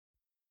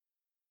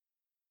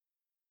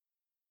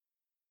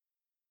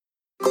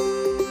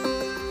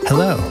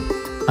Hello,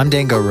 I'm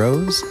Dango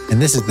Rose,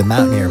 and this is the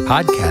Mountaineer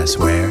Podcast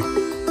where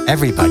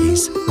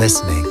everybody's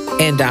listening.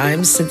 And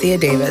I'm Cynthia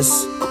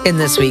Davis. In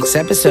this week's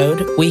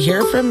episode, we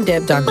hear from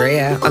Deb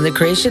D'Andrea on the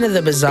creation of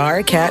the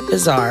Bizarre Cat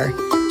Bazaar.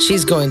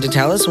 She's going to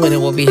tell us when it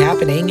will be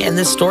happening and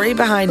the story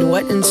behind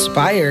what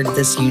inspired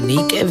this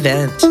unique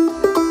event.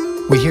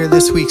 We hear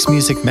this week's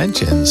music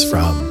mentions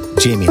from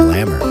Jamie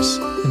Lammers,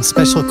 and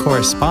special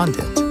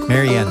correspondent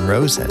Marianne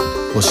Rosen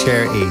will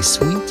share a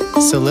sweet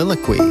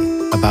soliloquy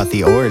about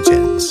the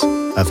origins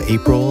of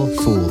April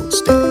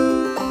Fool's Day.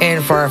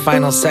 And for our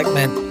final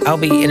segment, I'll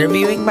be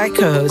interviewing my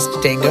co-host,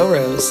 Dango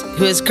Rose,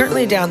 who is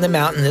currently down the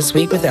mountain this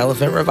week with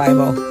Elephant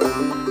Revival.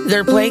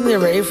 They're playing their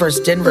very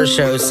first Denver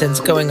show since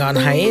going on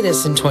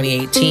hiatus in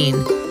 2018.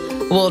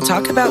 We'll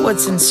talk about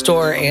what's in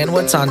store and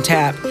what's on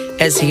tap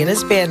as he and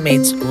his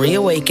bandmates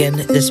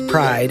reawaken this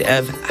pride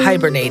of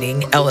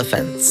hibernating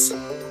elephants.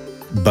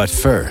 But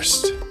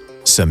first,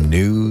 some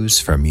news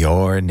from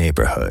your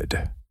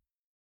neighborhood.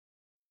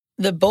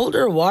 The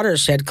Boulder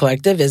Watershed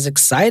Collective is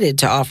excited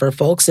to offer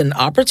folks an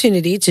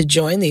opportunity to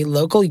join the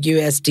local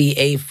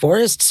USDA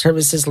Forest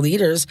Services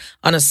leaders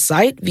on a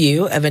site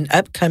view of an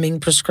upcoming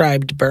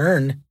prescribed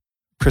burn.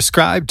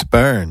 Prescribed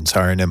burns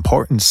are an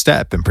important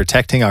step in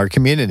protecting our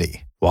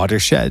community,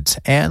 watersheds,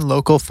 and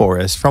local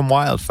forests from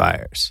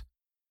wildfires.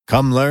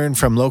 Come learn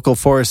from local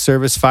Forest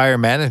Service fire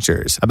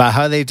managers about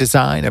how they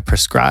design a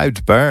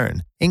prescribed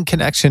burn in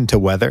connection to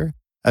weather,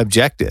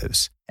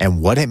 objectives,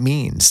 and what it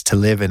means to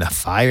live in a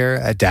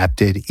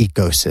fire-adapted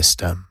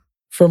ecosystem.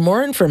 For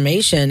more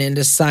information and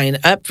to sign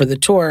up for the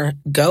tour,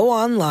 go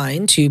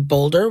online to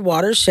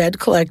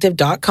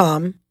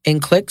boulderwatershedcollective.com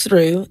and click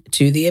through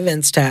to the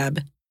Events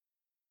tab.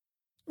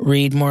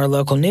 Read more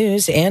local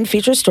news and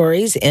feature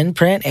stories in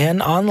print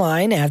and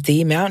online at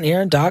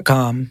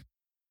themountaineer.com.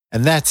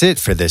 And that's it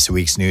for this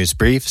week's news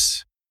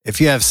briefs.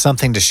 If you have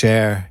something to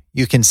share,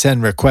 you can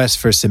send requests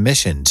for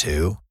submission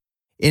to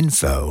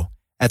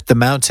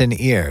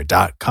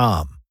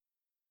info@themountaineer.com.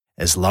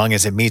 As long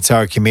as it meets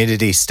our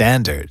community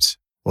standards,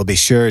 we'll be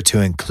sure to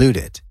include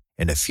it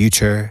in a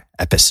future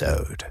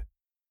episode.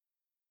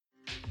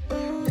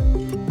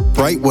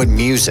 Brightwood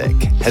Music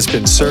has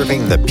been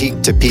serving the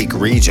Peak to Peak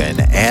region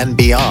and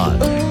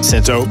beyond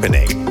since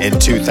opening in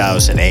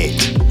 2008.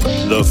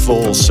 The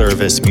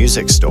full-service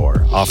music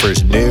store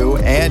offers new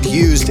and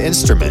used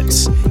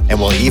instruments and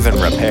will even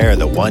repair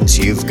the ones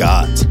you've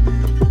got.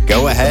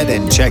 Go ahead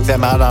and check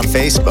them out on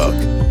Facebook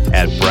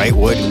at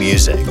Brightwood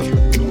Music.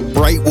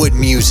 Brightwood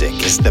Music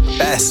is the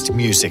best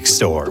music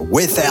store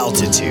with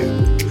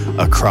altitude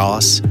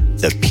across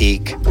the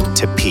Peak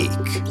to Peak.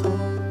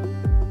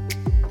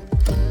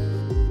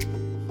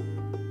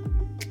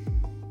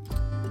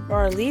 For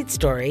our lead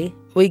story,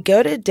 we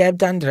go to Deb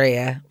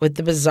D'Andrea with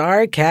the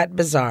Bizarre Cat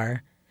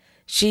Bazaar.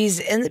 She's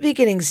in the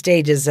beginning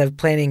stages of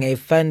planning a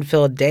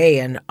fun-filled day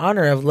in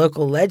honor of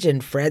local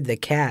legend Fred the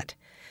Cat.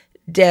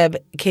 Deb,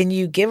 can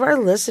you give our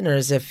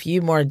listeners a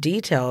few more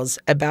details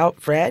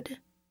about Fred?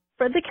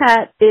 Fred the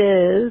Cat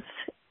is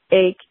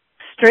a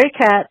stray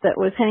cat that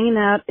was hanging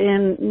out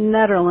in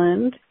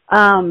Netherlands,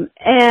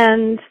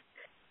 and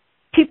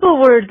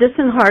people were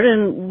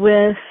disheartened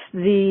with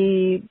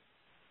the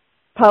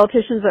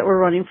politicians that were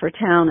running for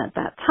town at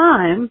that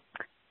time,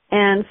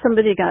 and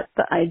somebody got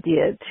the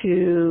idea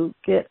to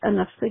get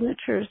enough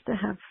signatures to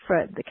have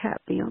Fred the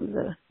Cat be on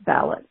the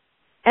ballot,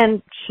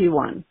 and she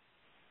won.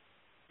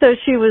 So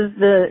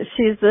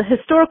she's the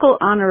historical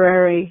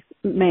honorary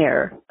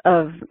mayor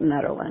of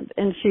Netherlands,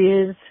 and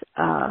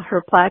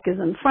her plaque is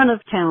in front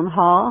of town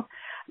hall.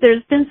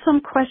 There's been some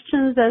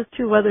questions as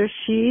to whether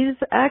she's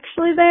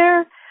actually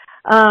there.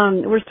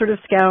 We're sort of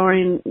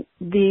scouring.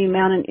 The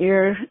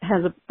Mountaineer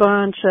has a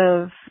bunch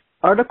of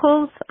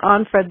articles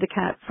on Fred the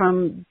Cat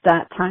from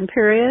that time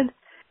period,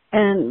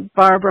 and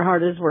Barbara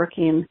Hart is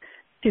working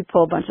to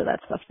pull a bunch of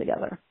that stuff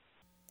together.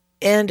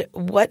 And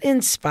what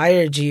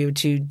inspired you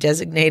to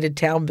designate a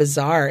town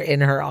bazaar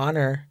in her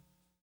honor?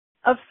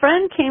 A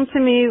friend came to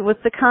me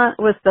with the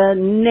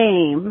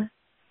name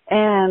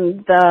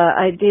and the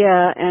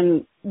idea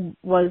and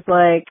was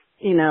like,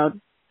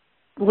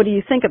 what do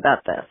you think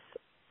about this?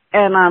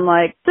 And I'm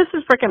like, this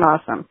is freaking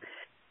awesome.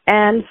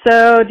 And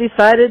so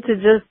decided to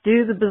just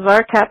do the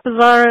Bizarre Cat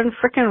Bazaar and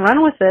freaking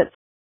run with it.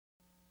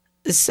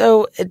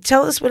 So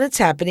tell us when it's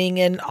happening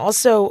and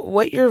also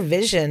what your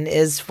vision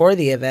is for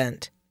the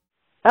event.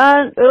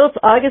 It's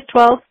August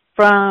 12th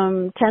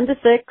from 10 to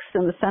 6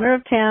 in the center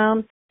of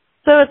town.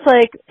 So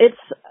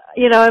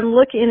I'm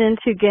looking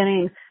into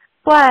getting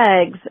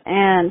flags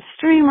and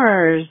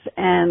streamers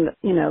and,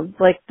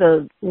 like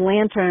the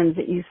lanterns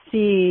that you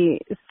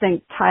see,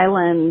 think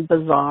Thailand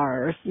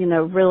bazaars,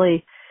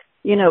 really,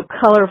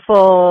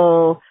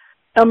 colorful,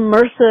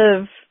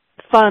 immersive,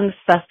 fun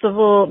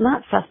festival,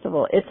 not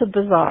festival, it's a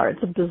bizarre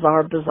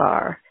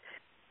bazaar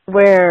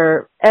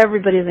where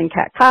everybody's in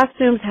cat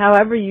costumes,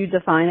 however you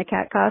define a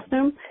cat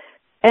costume,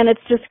 and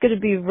it's just going to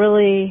be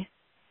really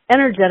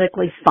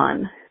energetically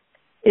fun.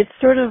 It's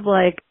sort of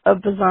like a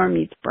bazaar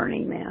meets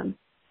Burning Man.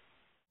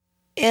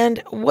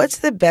 And what's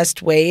the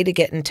best way to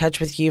get in touch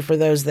with you for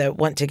those that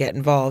want to get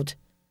involved?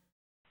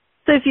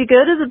 So if you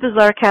go to the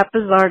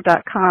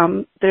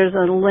bizarrecatbazaar.com, there's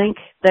a link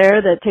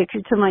there that takes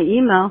you to my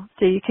email,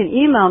 so you can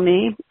email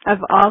me.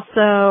 I've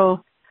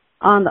also,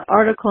 on the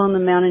article in the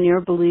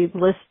Mountaineer Believe,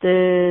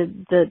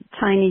 listed the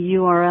tiny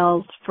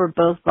URLs for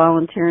both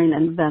volunteering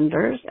and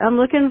vendors. I'm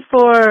looking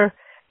for,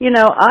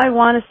 I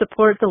want to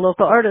support the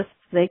local artists.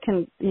 They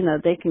can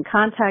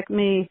contact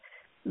me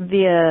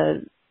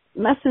via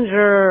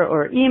messenger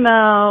or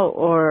email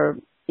or,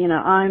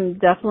 I'm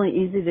definitely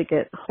easy to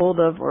get hold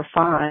of or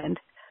find.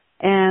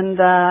 And,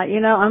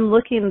 I'm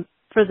looking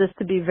for this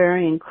to be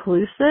very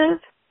inclusive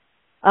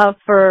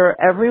for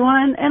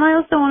everyone. And I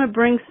also want to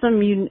bring some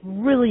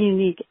really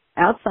unique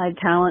outside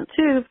talent,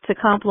 too, to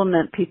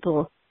complement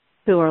people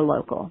who are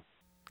local.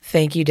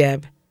 Thank you,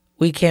 Deb.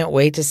 We can't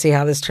wait to see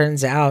how this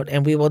turns out,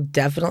 and we will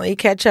definitely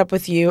catch up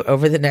with you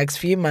over the next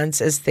few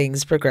months as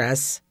things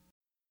progress.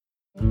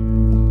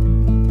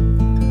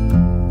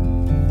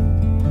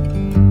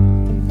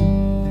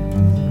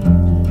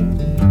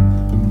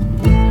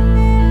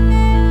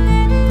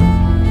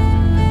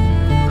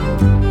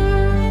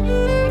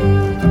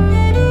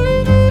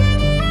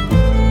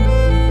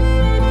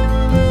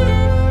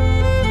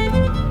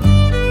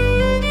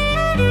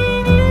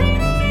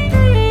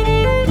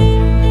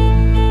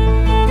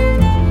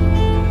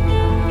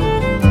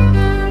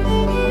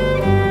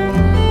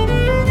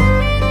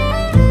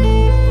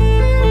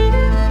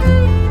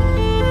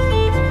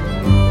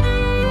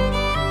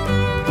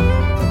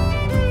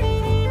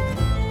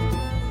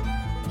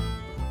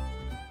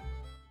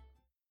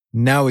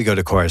 Now we go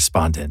to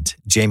correspondent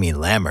Jamie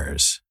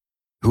Lammers,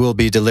 who will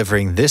be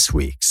delivering this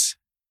week's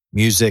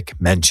Music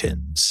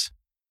Mentions.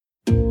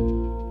 And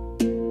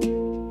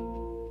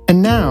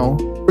now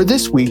for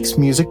this week's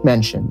Music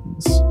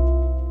Mentions.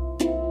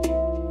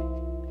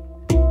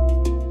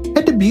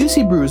 Head to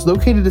Busey Brews,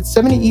 located at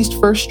 70 East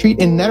 1st Street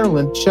in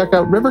Netherlands, to check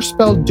out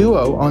Riverspell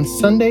Duo on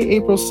Sunday,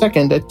 April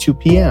 2nd at 2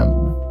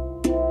 p.m.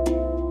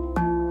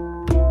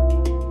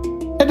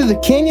 Head to the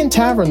Canyon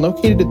Tavern,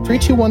 located at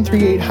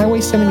 32138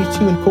 Highway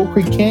 72 in Coal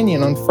Creek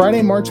Canyon on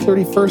Friday, March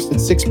 31st at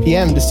 6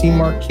 p.m. to see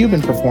Mark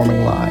Cuban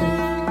performing live.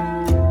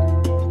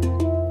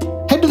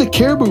 Head to the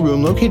Caribou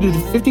Room, located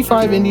at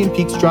 55 Indian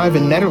Peaks Drive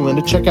in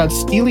Netherlands, to check out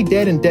Steely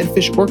Dead and Dead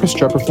Fish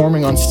Orchestra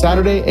performing on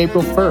Saturday,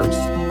 April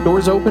 1st.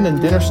 Doors open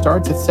and dinner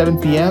starts at 7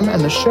 p.m.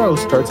 and the show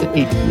starts at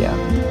 8 p.m.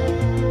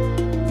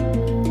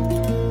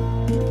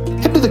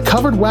 Head to the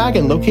Covered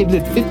Wagon, located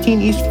at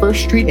 15 East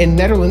 1st Street in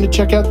Netherlands, to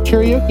check out the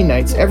karaoke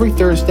nights every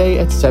Thursday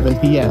at 7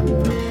 p.m.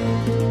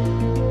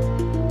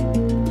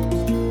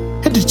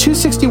 Head to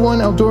 261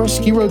 Eldora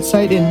Ski Road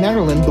site in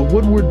Netherlands, the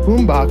Woodward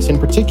Boombox in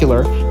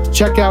particular, to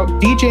check out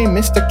DJ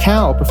Mr.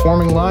 Cal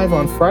performing live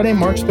on Friday,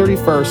 March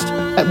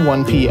 31st at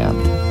 1 p.m.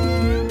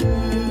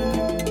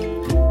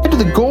 Head to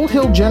the Gold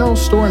Hill General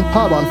Store and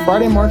Pub on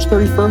Friday, March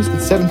 31st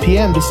at 7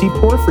 p.m. to see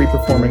Porphyry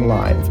performing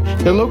live.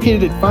 They're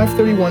located at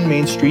 531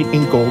 Main Street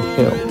in Gold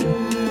Hill.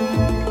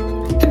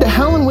 Head to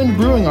Howlin' Wind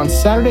Brewing on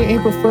Saturday,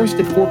 April 1st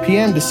at 4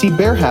 p.m. to see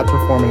Bear Hat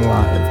performing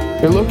live.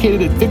 They're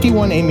located at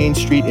 51A Main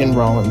Street in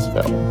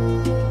Rollinsville.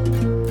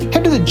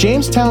 Head to the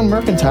Jamestown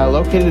Mercantile,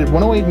 located at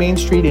 108 Main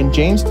Street in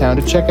Jamestown,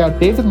 to check out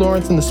David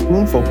Lawrence and the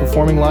Spoonful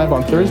performing live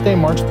on Thursday,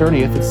 March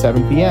 30th at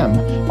 7 p.m.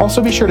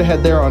 Also be sure to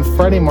head there on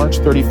Friday, March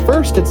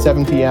 31st at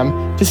 7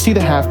 p.m. to see the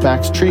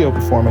Halfbacks Trio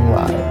performing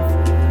live.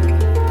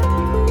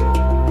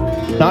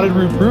 Knotted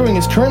Root Brewing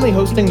is currently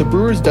hosting the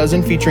Brewers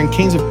Dozen featuring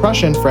Kings of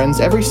Prussia and Friends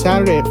every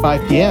Saturday at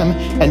 5 p.m.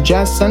 and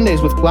Jazz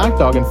Sundays with Black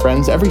Dog and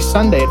Friends every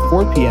Sunday at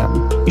 4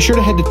 p.m. Be sure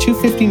to head to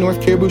 250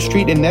 North Caribou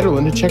Street in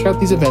Netherlands to check out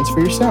these events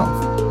for yourself.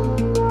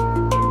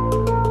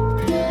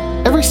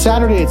 Every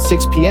Saturday at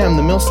 6 p.m.,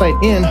 the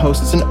Millsite Inn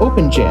hosts an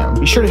open jam.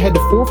 Be sure to head to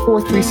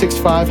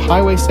 44365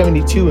 Highway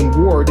 72 in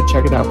Ward to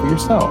check it out for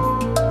yourself.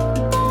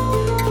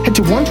 Head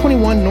to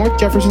 121 North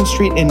Jefferson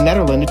Street in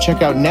Netherlands to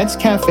check out Ned's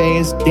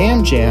Cafe's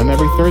Damn Jam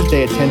every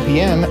Thursday at 10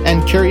 p.m.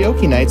 and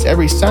karaoke nights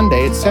every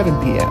Sunday at 7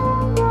 p.m.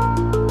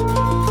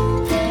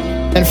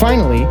 And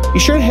finally, be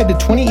sure to head to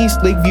 20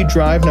 East Lakeview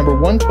Drive, number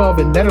 112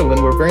 in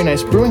Netherlands, where Very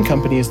Nice Brewing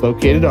Company is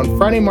located, on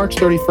Friday, March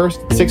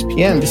 31st at 6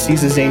 p.m. to see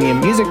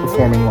Zazanian Music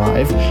performing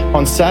live,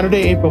 on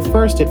Saturday, April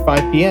 1st at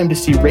 5 p.m. to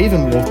see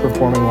Raven Wolf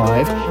performing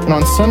live, and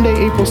on Sunday,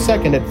 April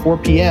 2nd at 4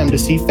 p.m. to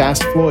see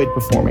Fast Floyd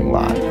performing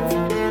live.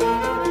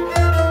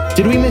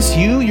 Did we miss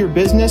you, your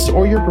business,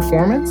 or your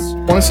performance?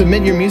 Want to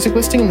submit your music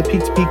listing in the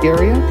Peak to Peak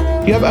area?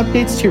 Do you have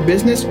updates to your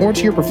business or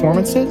to your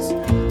performances?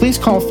 Please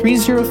call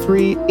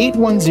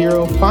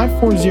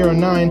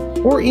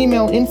 303-810-5409 or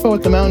email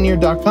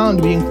info@themountaineer.com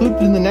to be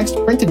included in the next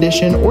print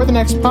edition or the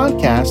next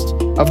podcast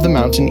of The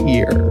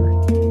Mountaineer.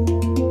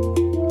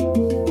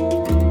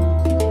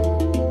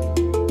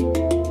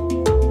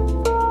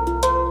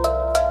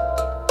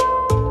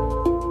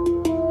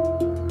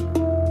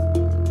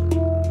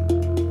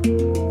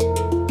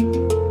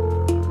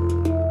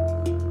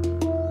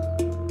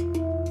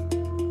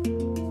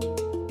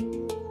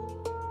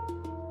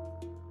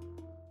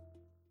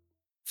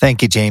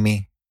 Thank you,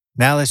 Jamie.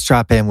 Now let's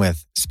drop in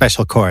with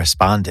special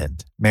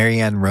correspondent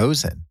Marianne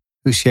Rosen,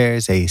 who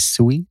shares a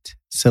sweet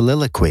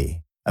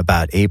soliloquy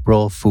about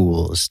April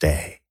Fool's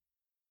Day.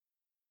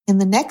 In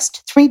the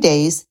next 3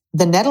 days,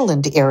 the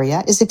Netherlands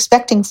area is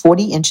expecting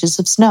 40 inches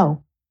of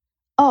snow.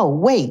 Oh,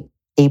 wait,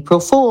 April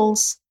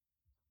Fools.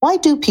 Why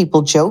do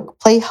people joke,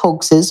 play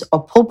hoaxes,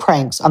 or pull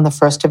pranks on the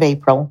 1st of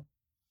April?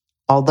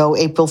 Although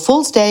April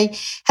Fool's Day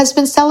has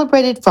been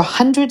celebrated for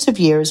hundreds of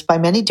years by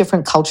many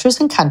different cultures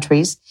and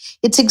countries,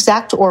 its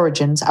exact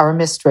origins are a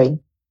mystery.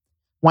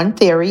 One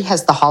theory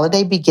has the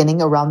holiday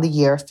beginning around the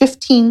year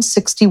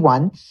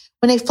 1561,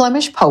 when a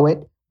Flemish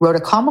poet wrote a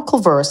comical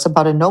verse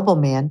about a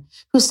nobleman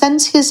who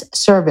sends his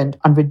servant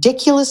on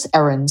ridiculous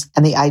errands,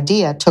 and the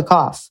idea took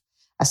off.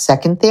 A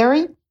second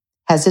theory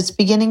has its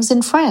beginnings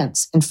in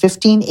France in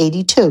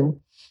 1582.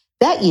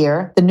 That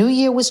year, the new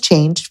year was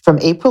changed from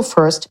April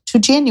 1st to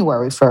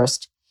January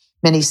 1st.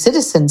 Many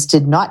citizens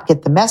did not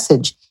get the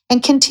message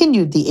and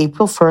continued the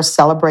April 1st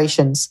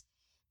celebrations.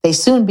 They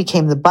soon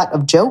became the butt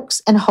of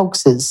jokes and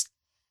hoaxes.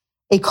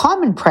 A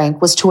common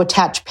prank was to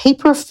attach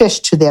paper fish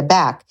to their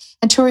back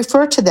and to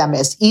refer to them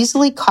as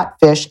easily caught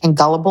fish and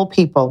gullible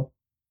people.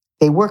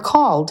 They were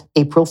called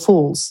April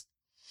Fools.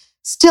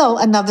 Still,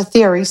 another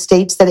theory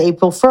states that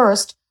April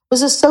 1st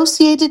was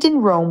associated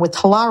in Rome with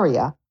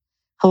Hilaria.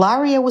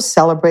 Hilaria was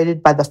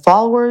celebrated by the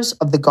followers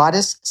of the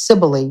goddess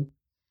Cybele.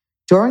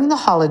 During the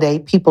holiday,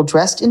 people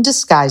dressed in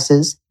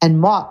disguises and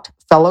mocked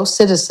fellow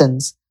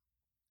citizens,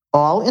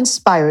 all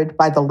inspired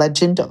by the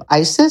legend of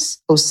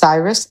Isis,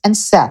 Osiris, and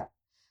Seth,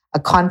 a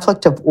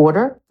conflict of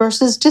order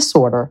versus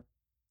disorder.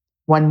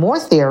 One more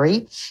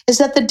theory is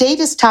that the date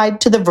is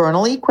tied to the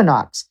vernal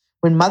equinox,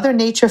 when Mother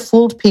Nature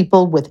fooled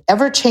people with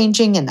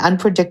ever-changing and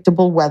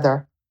unpredictable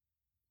weather.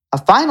 A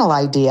final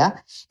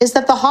idea is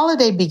that the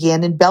holiday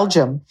began in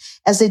Belgium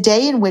as a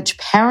day in which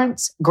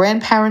parents,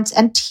 grandparents,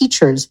 and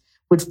teachers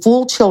would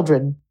fool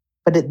children,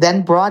 but it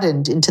then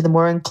broadened into the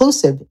more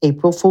inclusive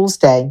April Fool's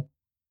Day.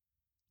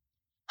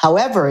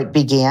 However it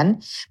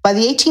began, by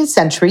the 18th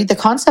century, the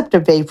concept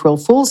of April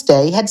Fool's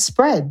Day had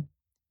spread.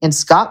 In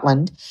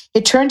Scotland,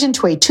 it turned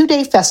into a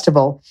 2-day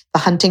festival, the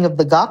hunting of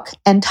the Gawk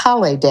and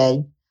Tale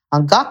Day.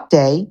 On Gawk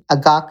Day, a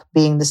gawk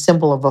being the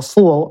symbol of a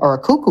fool or a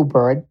cuckoo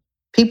bird,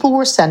 people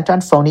were sent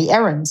on phony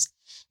errands.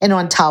 And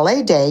on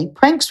Tale Day,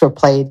 pranks were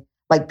played,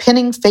 like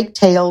pinning fake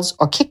tails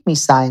or kick-me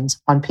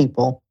signs on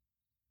people.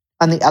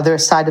 On the other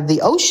side of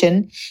the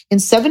ocean, in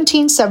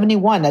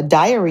 1771, a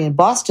diary in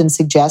Boston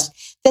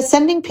suggests that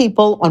sending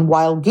people on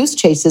wild goose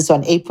chases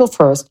on April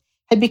 1st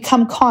had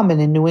become common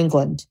in New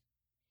England.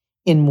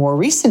 In more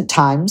recent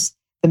times,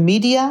 the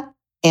media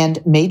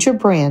and major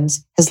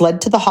brands has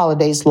led to the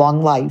holiday's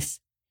long life.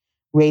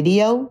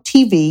 Radio,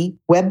 TV,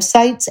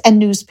 websites, and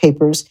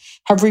newspapers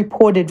have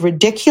reported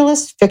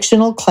ridiculous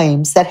fictional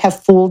claims that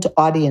have fooled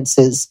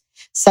audiences,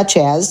 such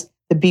as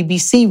the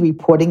BBC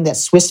reporting that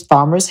Swiss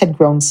farmers had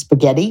grown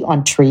spaghetti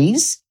on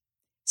trees,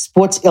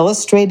 Sports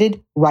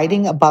Illustrated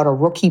writing about a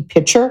rookie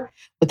pitcher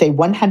with a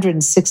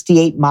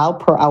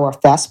 168-mile-per-hour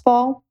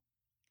fastball,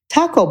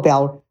 Taco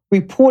Bell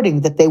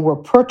reporting that they were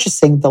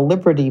purchasing the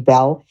Liberty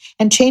Bell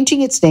and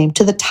changing its name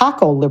to the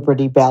Taco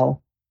Liberty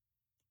Bell.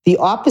 The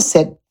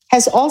opposite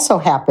has also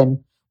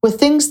happened, where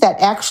things that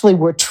actually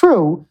were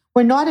true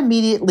were not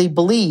immediately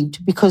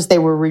believed because they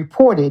were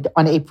reported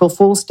on April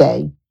Fool's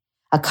Day.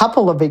 A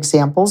couple of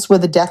examples were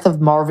the death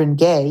of Marvin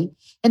Gaye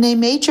and a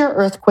major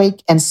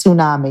earthquake and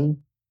tsunami.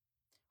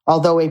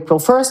 Although April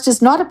 1st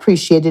is not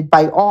appreciated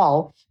by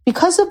all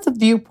because of the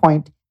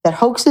viewpoint that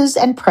hoaxes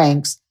and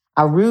pranks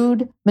are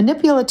rude,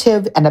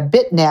 manipulative, and a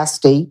bit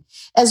nasty,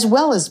 as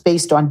well as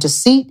based on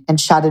deceit and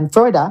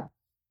schadenfreude,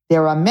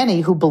 there are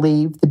many who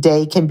believe the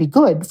day can be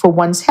good for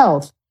one's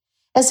health,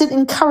 as it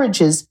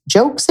encourages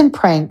jokes and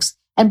pranks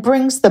and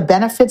brings the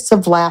benefits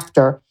of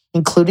laughter,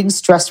 including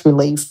stress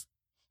relief.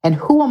 And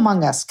who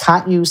among us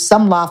can't use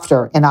some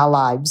laughter in our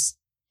lives?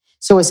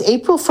 So as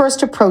April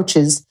 1st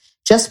approaches,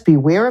 just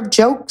beware of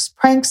jokes,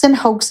 pranks, and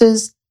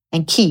hoaxes,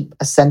 and keep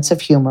a sense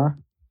of humor.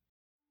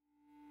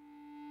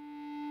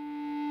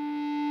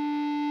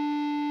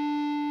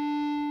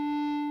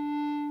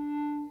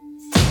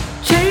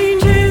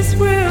 Changes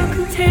will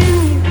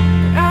continue.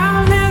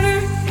 I'll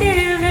never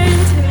give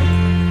in to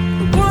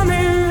a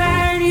woman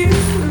like you.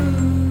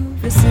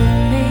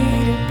 Listen me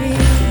to be.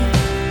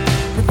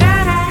 But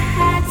that I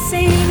had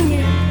seen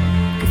you,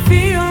 could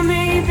feel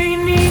me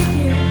beneath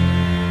you,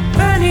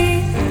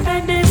 beneath a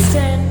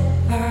distant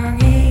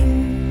longing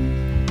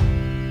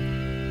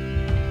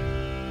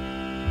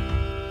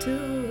to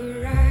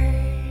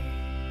arrive.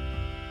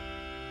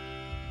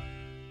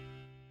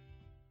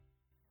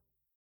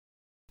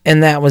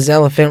 And that was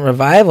Elephant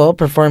Revival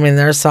performing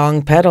their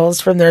song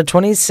Petals from their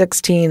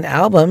 2016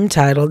 album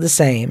titled the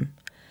same.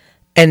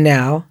 And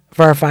now,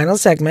 for our final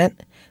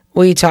segment,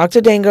 we talk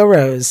to Dango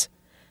Rose.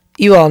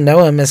 You all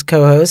know him as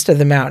co-host of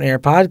the Mountaineer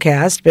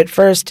podcast, but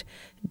first,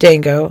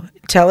 Dango,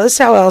 tell us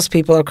how else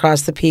people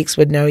across the peaks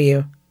would know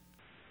you.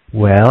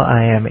 Well,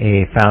 I am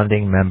a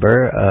founding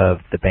member of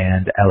the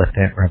band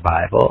Elephant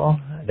Revival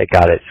that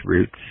got its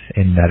roots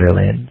in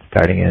Netherlands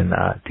starting in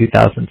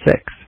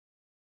 2006.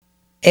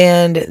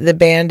 And the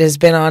band has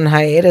been on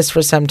hiatus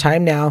for some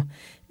time now.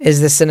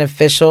 Is this an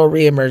official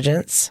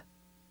reemergence?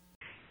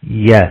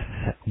 Yes,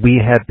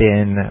 we have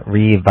been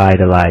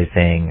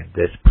revitalizing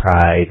this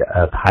pride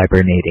of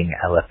hibernating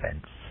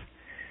elephants.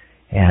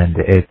 And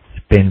it's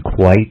been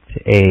quite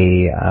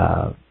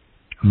a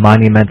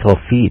monumental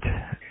feat.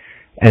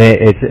 And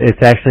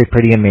it's actually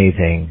pretty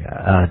amazing.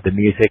 The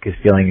music is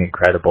feeling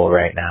incredible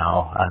right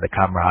now. The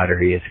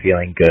camaraderie is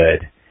feeling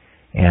good.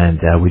 And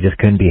we just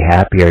couldn't be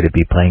happier to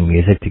be playing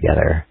music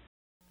together.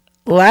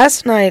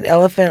 Last night,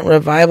 Elephant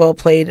Revival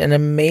played an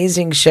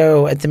amazing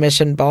show at the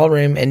Mission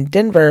Ballroom in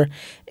Denver,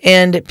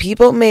 and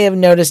people may have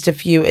noticed a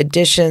few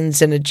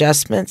additions and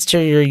adjustments to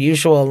your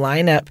usual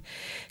lineup.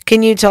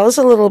 Can you tell us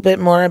a little bit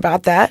more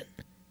about that?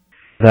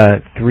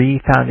 The three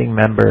founding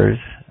members,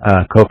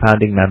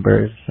 co-founding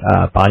members,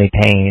 Bonnie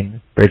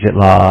Payne, Bridget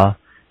Law,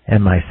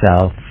 and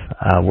myself,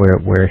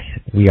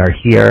 we are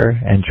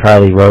here, and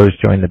Charlie Rose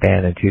joined the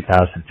band in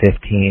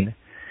 2015.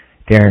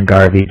 Darren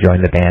Garvey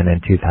joined the band in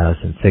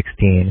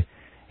 2016.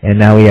 And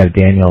now we have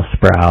Daniel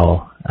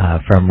Sproul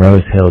from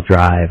Rose Hill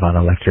Drive on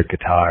electric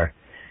guitar.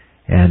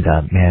 And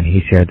man,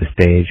 he shared the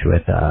stage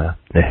with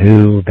The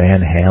Who,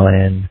 Van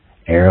Halen,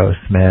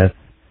 Aerosmith,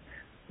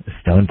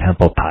 Stone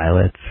Temple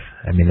Pilots.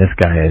 I mean, this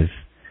guy is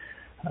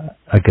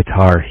a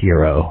guitar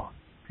hero.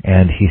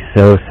 And he's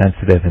so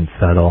sensitive and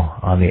subtle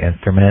on the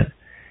instrument.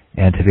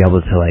 And to be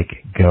able to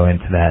go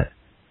into that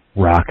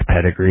rock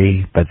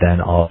pedigree, but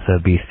then also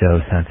be so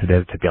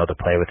sensitive to be able to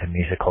play with a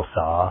musical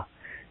saw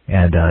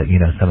and,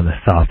 some of the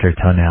softer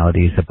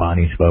tonalities of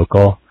Bonnie's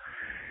vocal.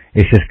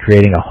 It's just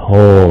creating a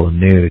whole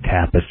new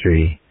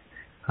tapestry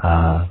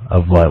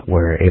of what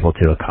we're able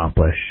to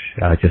accomplish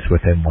just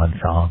within one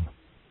song.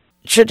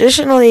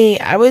 Traditionally,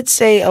 I would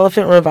say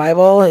Elephant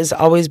Revival has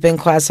always been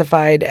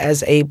classified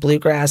as a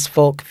bluegrass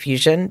folk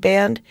fusion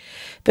band.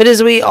 But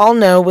as we all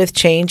know, with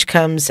change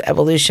comes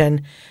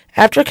evolution.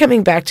 After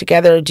coming back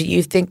together, do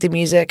you think the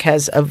music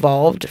has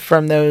evolved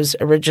from those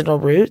original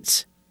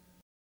roots?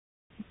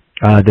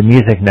 The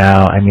music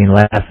now,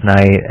 last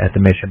night at the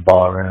Mission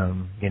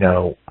Ballroom,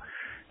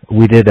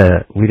 we did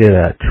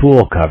a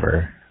Tool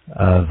cover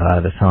of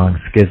the song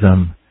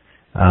Schism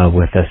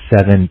with a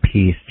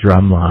 7-piece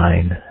drum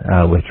line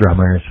with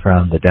drummers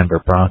from the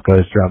Denver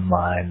Broncos drum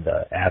line,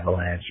 the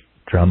Avalanche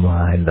drum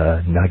line,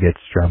 the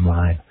Nuggets drum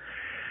line.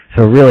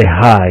 So really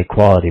high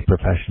quality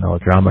professional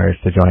drummers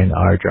to join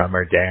our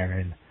drummer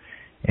Darren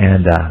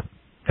and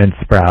Vince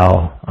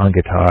Sproul on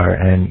guitar,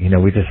 and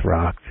we just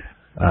rocked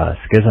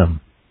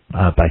Schism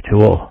by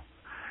Tool.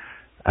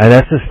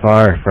 That's as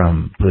far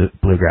from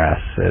bluegrass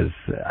as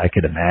I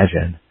could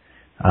imagine.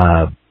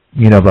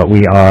 But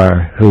we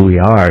are who we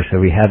are, so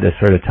we have this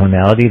sort of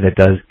tonality that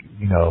does,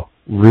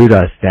 root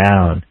us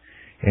down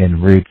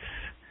in roots,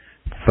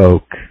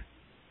 folk,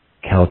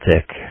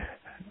 Celtic,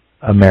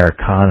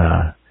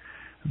 Americana,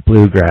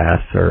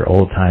 bluegrass, or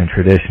old-time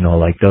traditional.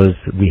 Those,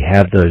 we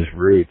have those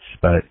roots,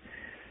 but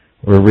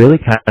we're really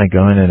kind of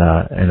going in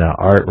a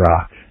art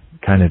rock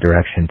kind of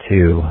direction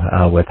too,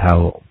 with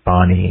how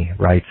Bonnie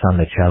writes on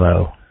the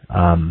cello.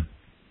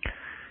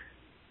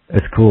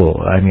 It's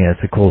cool.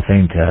 It's a cool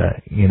thing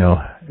to,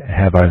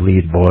 have our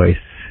lead voice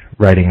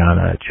writing on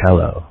a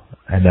cello,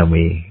 and then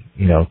we,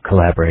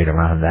 collaborate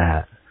around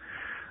that.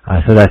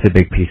 So that's a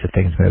big piece of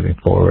things moving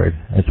forward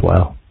as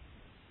well.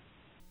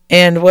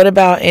 And what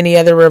about any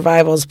other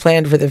revivals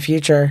planned for the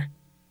future?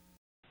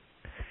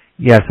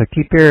 Yeah, so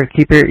keep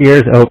your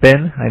ears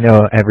open. I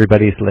know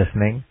everybody's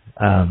listening.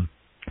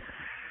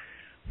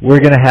 We're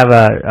going to have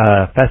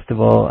a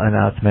festival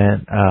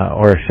announcement,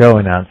 or a show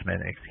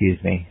announcement,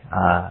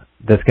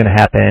 that's going to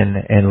happen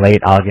in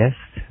late August,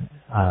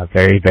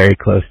 very, very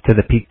close to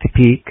the Peak to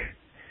Peak,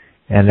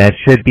 and that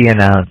should be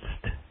announced,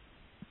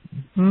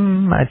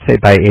 I'd say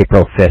by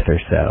April 5th or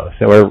so.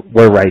 So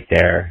we're right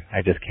there.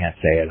 I just can't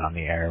say it on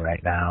the air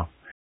right now.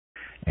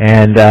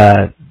 And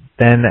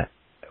then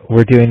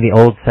we're doing the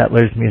Old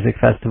Settlers Music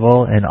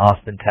Festival in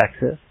Austin,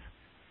 Texas.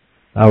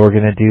 We're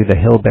going to do the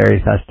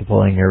Hillberry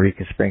Festival in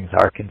Eureka Springs,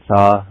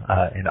 Arkansas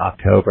in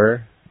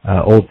October.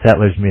 Old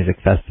Settlers Music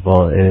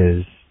Festival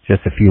is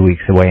just a few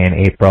weeks away in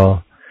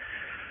April.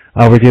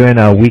 We're doing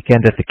a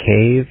Weekend at the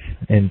Cave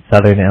in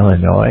Southern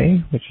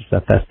Illinois, which is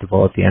a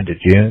festival at the end of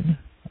June.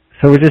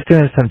 So we're just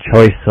doing some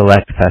choice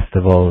select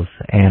festivals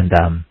and,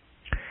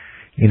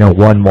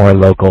 one more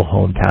local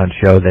hometown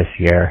show this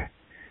year.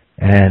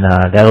 And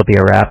that'll be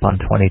a wrap on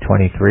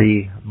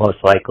 2023, most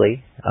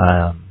likely.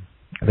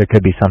 There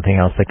could be something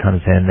else that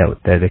comes in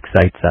that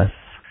excites us.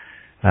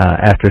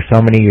 After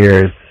so many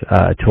years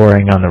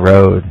touring on the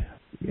road,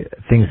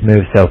 things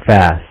move so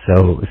fast.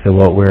 So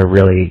what we're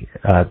really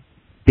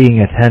being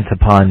intent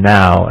upon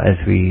now as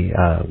we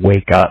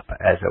wake up,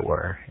 as it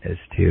were, is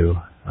to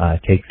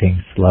take things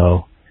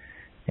slow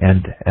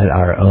and at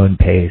our own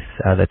pace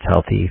that's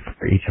healthy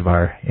for each of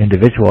our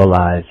individual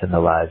lives and the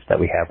lives that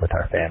we have with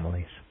our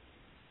families.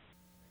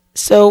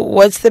 So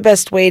what's the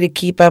best way to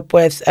keep up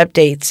with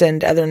updates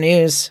and other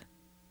news?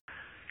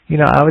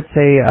 I would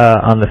say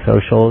on the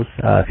socials,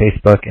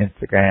 Facebook,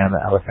 Instagram,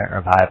 Elephant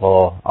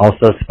Revival,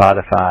 also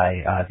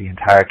Spotify, the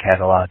entire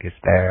catalog is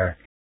there.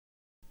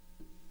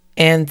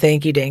 And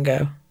thank you,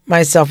 Dango.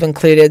 myself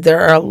included,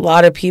 there are a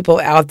lot of people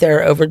out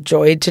there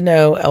overjoyed to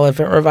know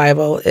Elephant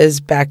Revival is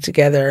back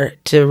together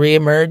to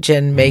reemerge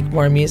and make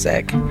more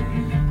music.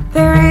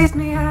 They raised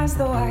me as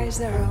though I was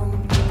their own.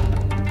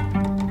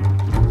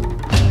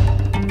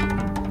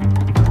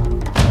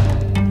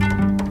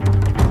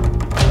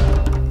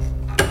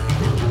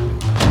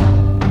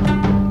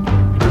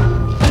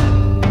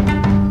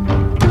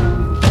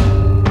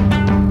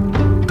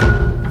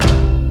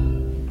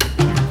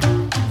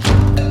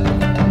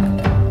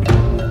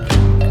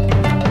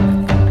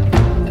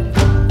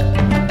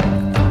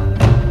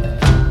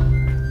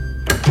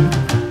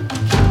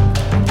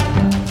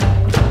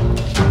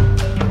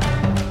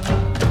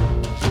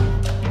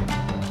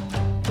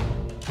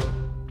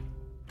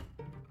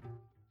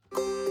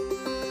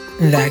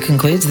 That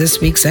concludes this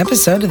week's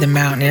episode of the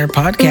Mountaineer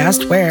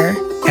Podcast, where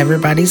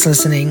everybody's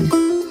listening.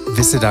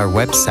 Visit our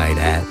website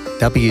at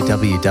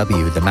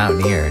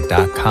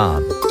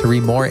www.themountaineer.com to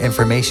read more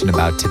information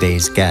about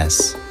today's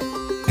guests.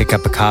 Pick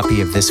up a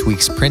copy of this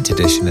week's print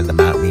edition of The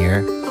Mountaineer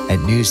at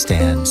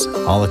newsstands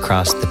all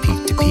across the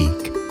Peak to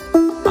Peak.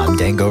 I'm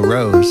Dango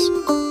Rose.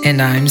 And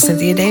I'm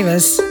Cynthia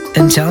Davis.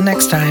 Until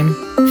next time,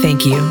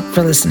 thank you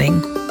for listening.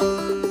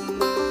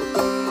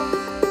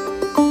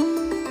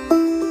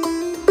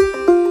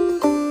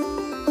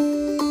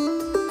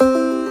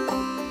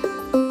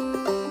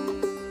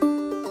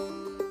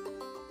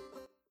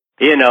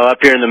 You know, up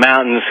here in the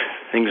mountains,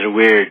 things are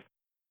weird.